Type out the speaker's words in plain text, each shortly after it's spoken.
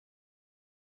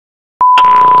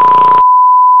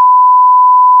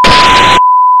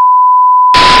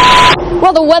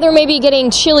Well, the weather may be getting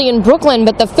chilly in Brooklyn,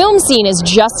 but the film scene is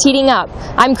just heating up.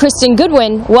 I'm Kristen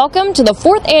Goodwin. Welcome to the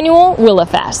 4th annual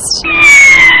WILLiFEST.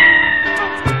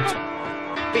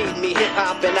 Beat me hip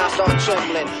hop and I start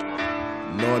trembling.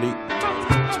 Naughty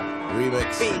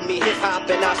remix. Beat me hip hop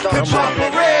and I start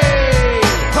trembling.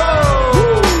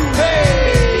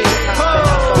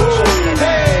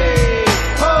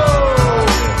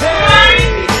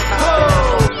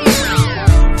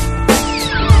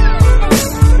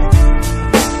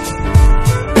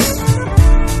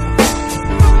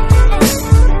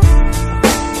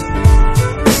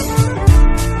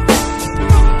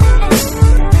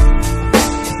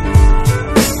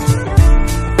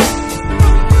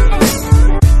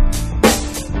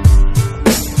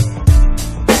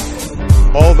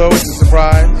 Although it's a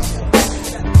surprise,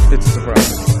 it's a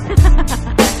surprise.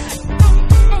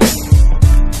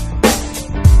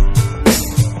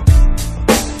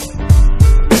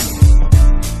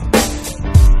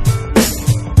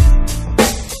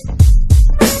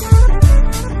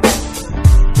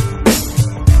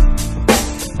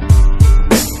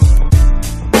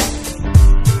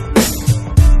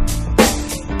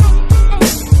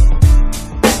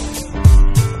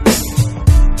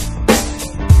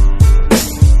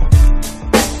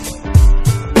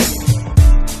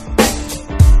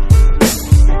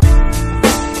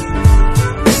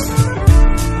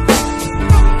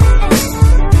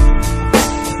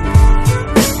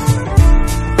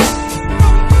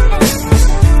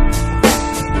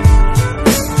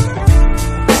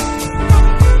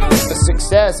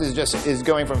 Success is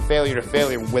going from failure to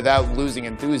failure without losing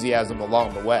enthusiasm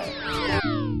along the way.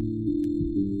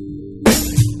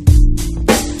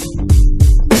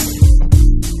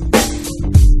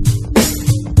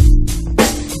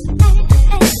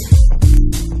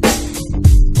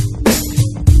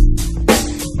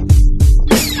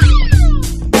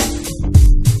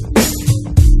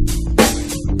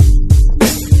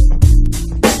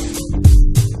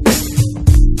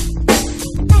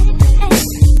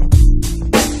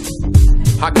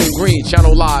 Green,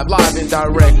 channel live and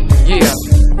direct, yeah.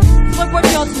 Look, what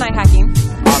are y'all tonight, Hakeem?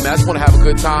 Man, I just want to have a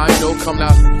good time, you know, coming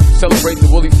out, celebrate the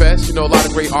WILLiFEST, you know, a lot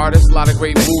of great artists, a lot of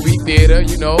great movie, theater,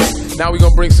 you know. Now we're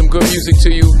going to bring some good music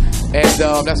to you, and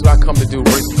that's what I come to do,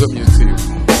 bring some good music to you.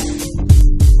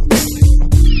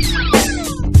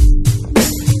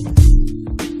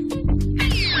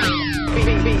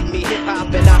 Beat me hip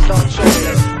hop and I start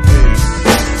trembling.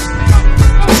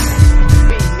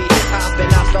 Beat me hip hop and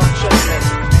I start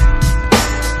trembling.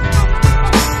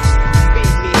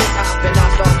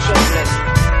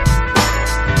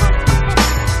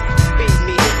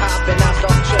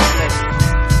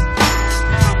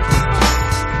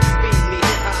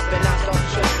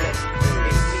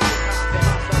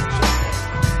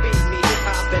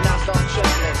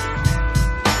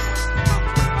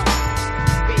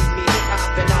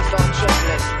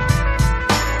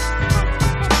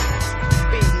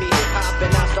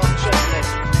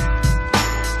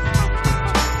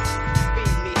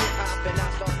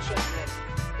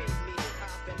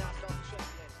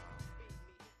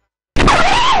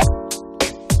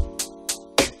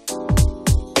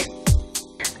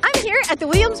 At the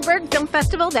Williamsburg Film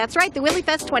Festival, that's right, the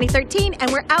WILLiFEST 2013,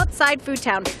 and we're outside Food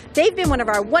Town. They've been one of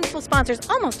our wonderful sponsors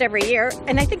almost every year,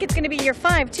 and I think it's going to be year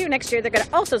 5 too. Next year they're going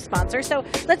to also sponsor. So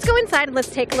let's go inside and let's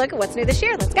take a look at what's new this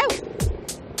year. Let's go.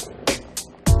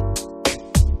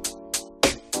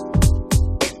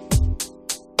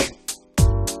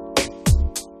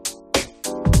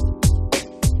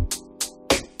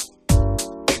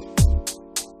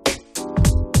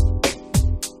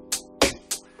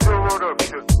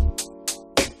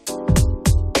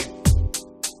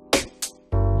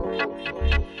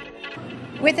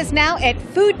 With us now at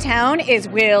Food Town is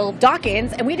Will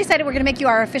Dawkins, and we decided we're going to make you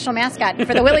our official mascot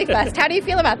for the WILLiFEST. How do you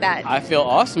feel about that? I feel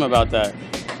awesome about that.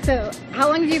 So, how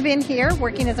long have you been here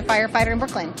working as a firefighter in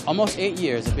Brooklyn? Almost 8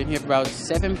 years. I've been here for about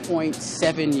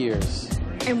 7.7 years.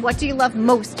 And what do you love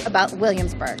most about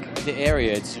Williamsburg? The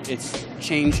area. It's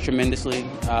changed tremendously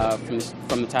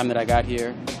from the time that I got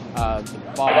here. The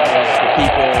bars, the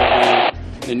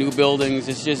people, the new buildings.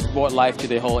 It's just brought life to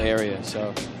the whole area.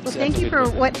 So. Well, thank you for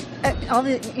all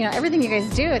the everything you guys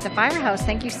do at the firehouse.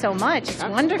 Thank you so much. It's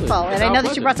wonderful, and I know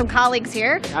that you brought some colleagues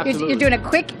here. You're doing a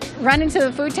quick run into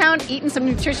the Food Town, eating some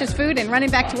nutritious food, and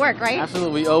running back to work, right?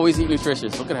 Absolutely. We always eat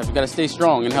nutritious. Look at us. We got to stay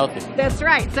strong and healthy. That's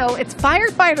right. So it's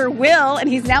firefighter Will, and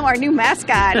he's now our new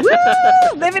mascot. Woo!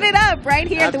 Living it up right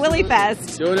here at the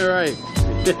WILLiFEST. Doing it right.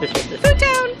 Food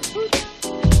Town.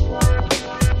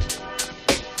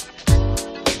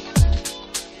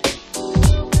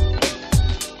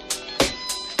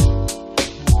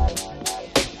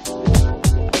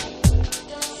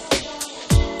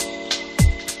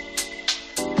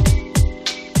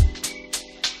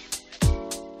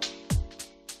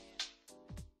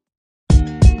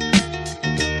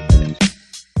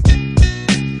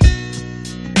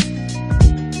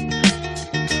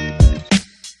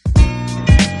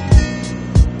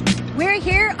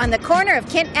 corner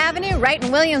of Kent Avenue, right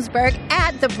in Williamsburg,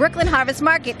 at the Brooklyn Harvest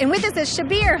Market. And with us is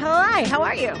Shabir. Hi, how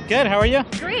are you? Good, how are you?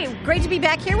 Great to be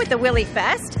back here with the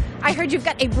WILLiFEST. I heard you've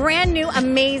got a brand new,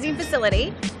 amazing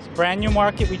facility. It's a brand new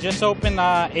market. We just opened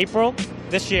April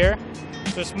this year.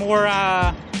 So it's more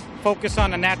focused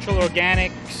on the natural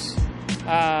organics,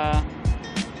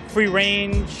 free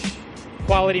range,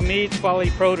 quality meats,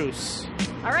 quality produce.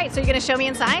 All right, so you're going to show me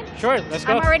inside? Sure, let's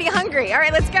go. I'm already hungry. All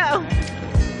right, let's go.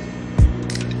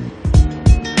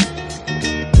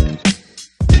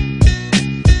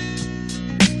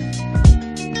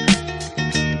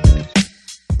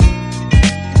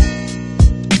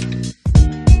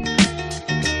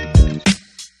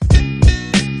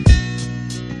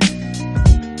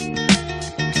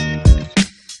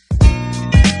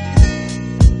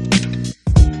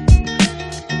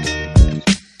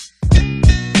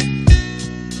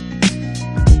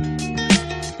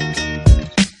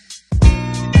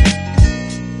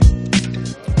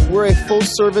 We're a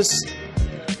full-service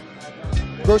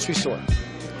grocery store,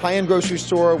 high-end grocery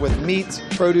store with meat,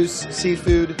 produce,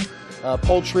 seafood,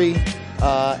 poultry,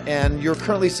 and you're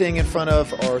currently seeing in front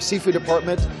of our seafood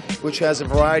department, which has a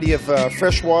variety of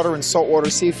freshwater and saltwater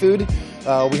seafood.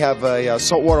 We have a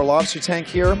saltwater lobster tank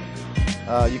here.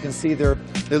 You can see they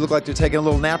look like they're taking a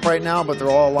little nap right now, but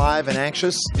they're all alive and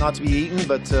anxious not to be eaten,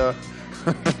 but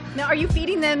Now, are you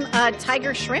feeding them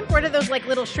tiger shrimp? What are those like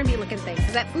little shrimpy looking things?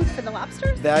 Is that food for the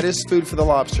lobsters? that is food for the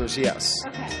lobsters, yes.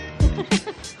 Okay.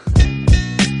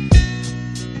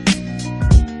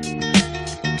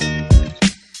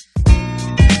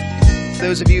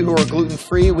 Those of you who are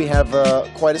gluten-free, we have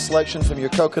quite a selection from your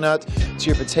coconut to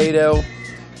your potato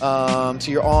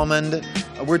to your almond.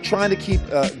 We're trying to keep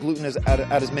gluten out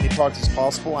as many products as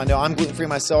possible. I know I'm gluten-free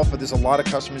myself, but there's a lot of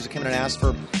customers who come in and ask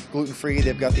for gluten-free.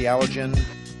 They've got the allergen.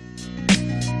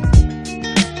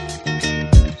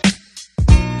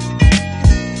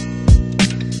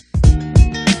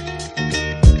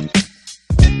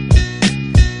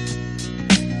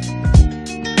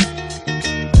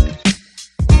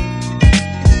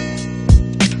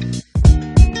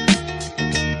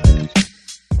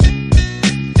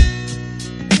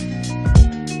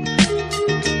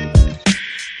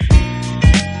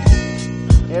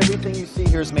 Everything you see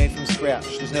here is made from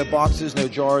scratch. There's no boxes, no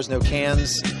jars, no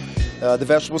cans. The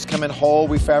vegetables come in whole,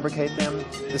 we fabricate them.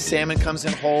 The salmon comes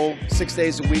in whole, 6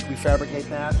 days a week we fabricate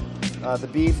that. The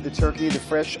beef, the turkey, the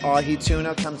fresh ahi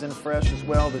tuna comes in fresh as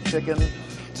well, the chicken.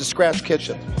 It's a scratch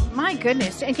kitchen. My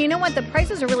goodness. And you know what? The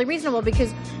prices are really reasonable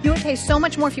because you would pay so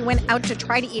much more if you went out to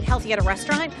try to eat healthy at a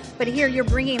restaurant. But here you're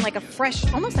bringing like a fresh,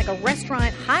 almost like a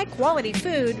restaurant, high quality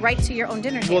food right to your own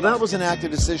dinner table. Well, that was an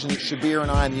active decision that Shabir and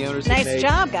I and the owners have made. Nice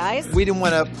job, guys. We didn't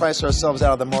want to price ourselves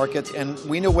out of the market, and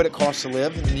we know what it costs to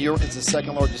live. In New York, it's the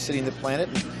second largest city in the planet.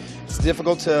 And it's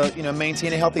difficult to,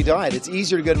 maintain a healthy diet. It's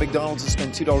easier to go to McDonald's and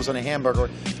spend $2 on a hamburger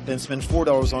than spend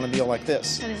 $4 on a meal like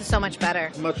this. And this is so much better.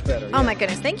 Much better. Oh my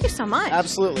goodness. Thank you so much.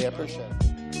 Absolutely, I appreciate it.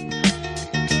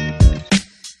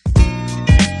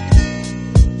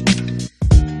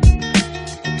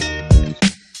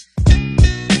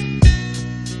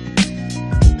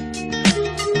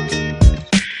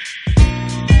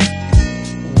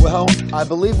 Well, I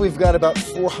believe we've got about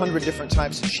 400 different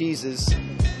types of cheeses.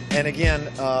 And again,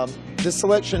 this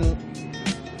selection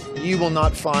you will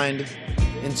not find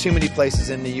in too many places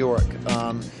in New York.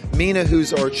 Mina,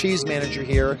 who's our cheese manager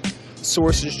here,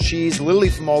 sources cheese literally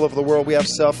from all over the world. We have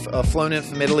stuff flown in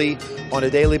from Italy on a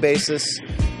daily basis.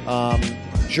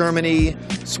 Germany,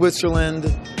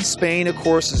 Switzerland, Spain, of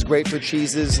course, is great for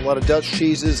cheeses. A lot of Dutch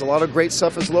cheeses, a lot of great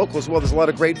stuff is local as well. There's a lot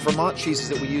of great Vermont cheeses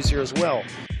that we use here as well.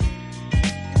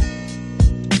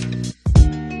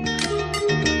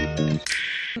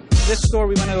 This store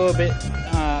we went a little bit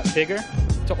bigger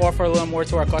to offer a little more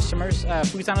to our customers.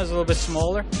 Foodtown is a little bit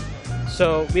smaller,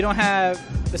 so we don't have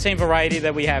the same variety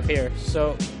that we have here.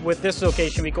 So with this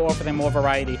location, we can offer them more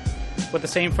variety with the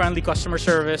same friendly customer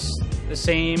service, the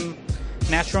same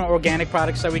natural and organic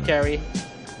products that we carry,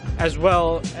 as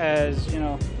well as,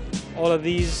 all of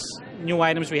these new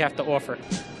items we have to offer.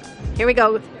 Here we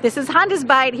go. This is Honda's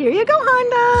Bite. Here you go,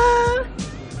 Honda.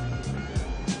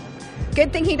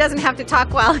 Good thing he doesn't have to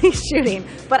talk while he's shooting,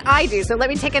 but I do. So let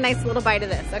me take a nice little bite of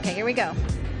this. Okay, here we go.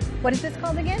 What is this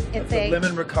called again? It's a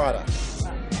lemon ricotta.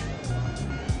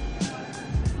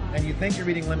 And you think you're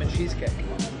eating lemon cheesecake.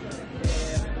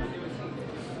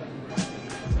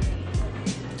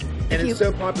 And it's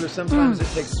so popular, sometimes it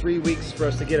takes 3 weeks for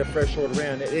us to get a fresh order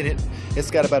in.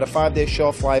 It's got about a 5-day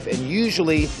shelf life, and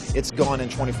usually it's gone in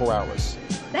 24 hours.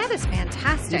 That is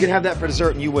fantastic. You could have that for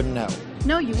dessert and you wouldn't know.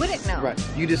 No, you wouldn't know. Right.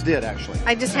 You just did, actually.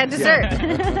 I just had dessert.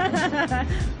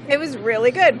 It was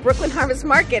really good. Brooklyn Harvest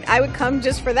Market. I would come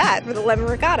just for that, for the lemon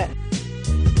ricotta.